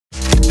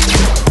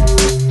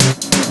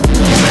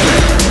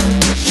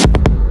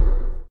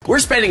We're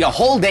spending a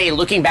whole day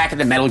looking back at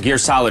the Metal Gear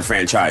Solid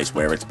franchise,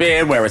 where it's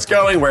been, where it's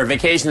going, where it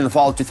vacationed in the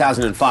fall of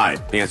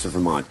 2005. The answer is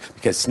Vermont,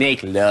 because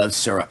Snake loves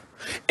syrup.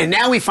 And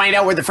now we find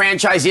out where the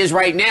franchise is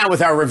right now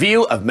with our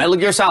review of Metal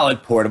Gear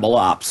Solid Portable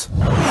Ops.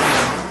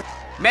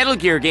 Metal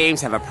Gear games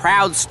have a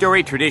proud,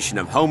 storied tradition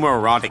of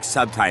homoerotic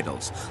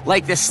subtitles,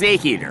 like the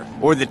Snake Eater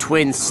or the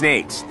Twin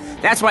Snakes.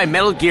 That's why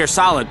Metal Gear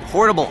Solid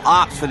Portable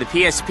Ops for the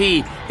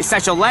PSP is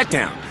such a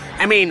letdown.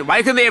 I mean, why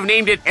couldn't they have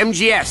named it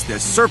MGS, the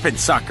Serpent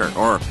Sucker,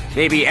 or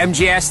maybe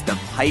MGS, the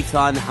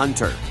Python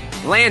Hunter?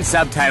 Bland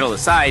subtitle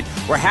aside,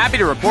 we're happy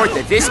to report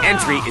that this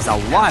entry is a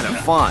lot of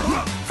fun.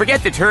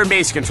 Forget the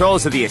turn-based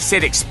controls of the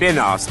acidic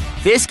spin-offs.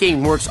 This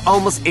game works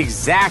almost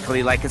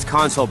exactly like its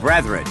console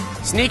brethren.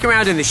 Sneak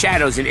around in the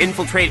shadows and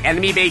infiltrate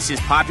enemy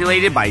bases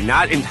populated by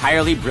not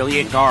entirely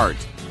brilliant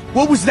guards.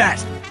 What was that?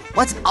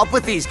 What's up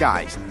with these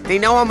guys? They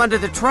know I'm under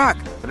the truck,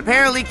 but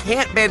apparently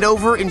can't bend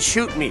over and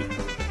shoot me.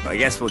 I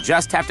guess we'll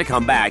just have to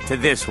come back to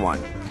this one.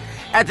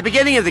 At the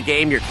beginning of the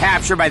game, you're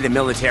captured by the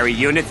military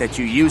unit that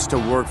you used to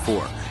work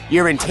for.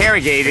 You're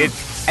interrogated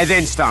and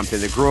then stomped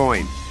in the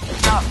groin.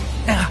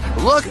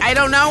 Look, I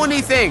don't know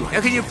anything.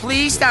 Now, can you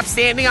please stop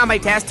standing on my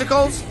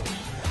testicles?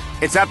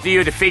 It's up to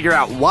you to figure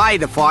out why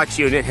the Fox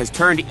unit has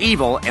turned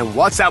evil and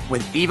what's up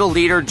with evil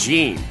leader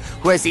Gene,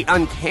 who has the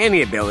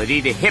uncanny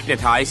ability to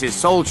hypnotize his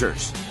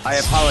soldiers. I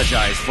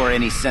apologize for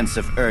any sense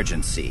of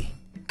urgency.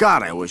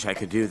 God, I wish I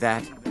could do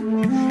that.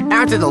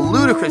 After the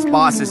ludicrous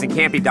bosses and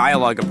campy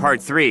dialogue of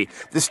Part 3,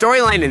 the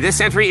storyline in this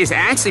entry is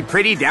actually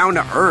pretty down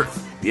to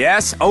earth.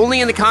 Yes,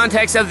 only in the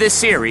context of this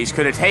series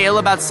could a tale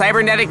about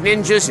cybernetic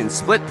ninjas and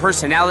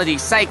split-personality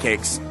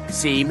psychics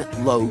seem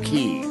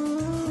low-key.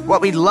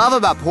 What we love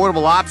about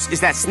Portable Ops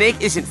is that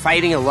Snake isn't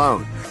fighting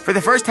alone. For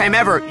the first time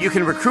ever, you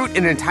can recruit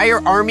an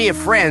entire army of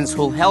friends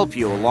who'll help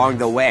you along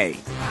the way.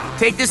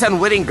 Take this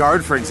unwitting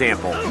guard, for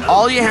example.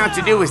 All you have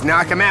to do is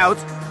knock him out,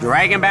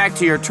 drag him back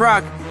to your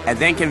truck, and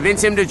then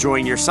convince him to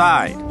join your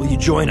side. Will you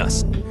join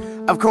us?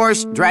 Of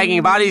course,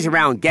 dragging bodies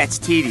around gets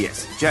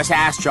tedious. Just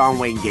ask John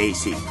Wayne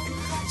Gacy.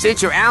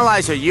 Since your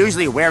allies are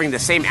usually wearing the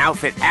same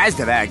outfit as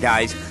the bad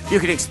guys, you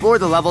can explore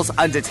the levels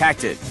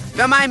undetected.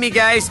 Don't mind me,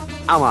 guys.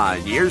 I'm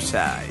on your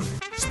side.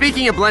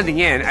 Speaking of blending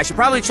in, I should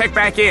probably check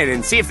back in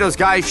and see if those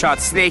guys shot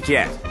Snake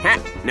yet.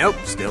 Nope,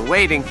 still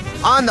waiting.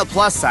 On the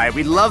plus side,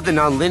 we love the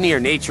non-linear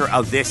nature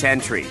of this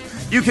entry.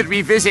 You could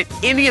revisit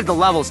any of the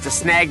levels to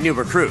snag new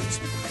recruits.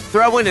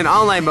 Throw in an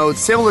online mode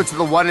similar to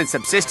the one in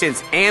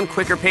Subsistence and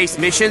quicker-paced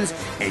missions,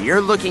 and you're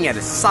looking at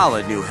a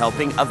solid new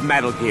helping of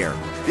Metal Gear.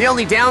 The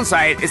only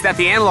downside is that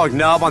the analog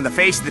nub on the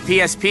face of the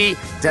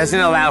PSP doesn't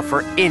allow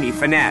for any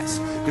finesse.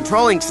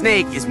 Controlling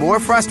Snake is more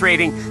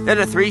frustrating than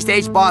a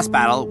 3-stage boss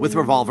battle with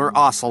Revolver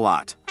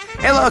Ocelot.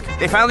 Hey look,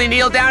 they finally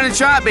kneeled down and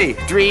shot me.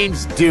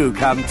 Dreams do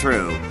come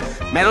true.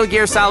 Metal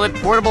Gear Solid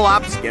Portable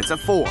Ops gets a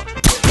 4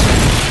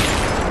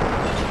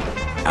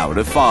 out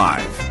of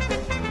 5.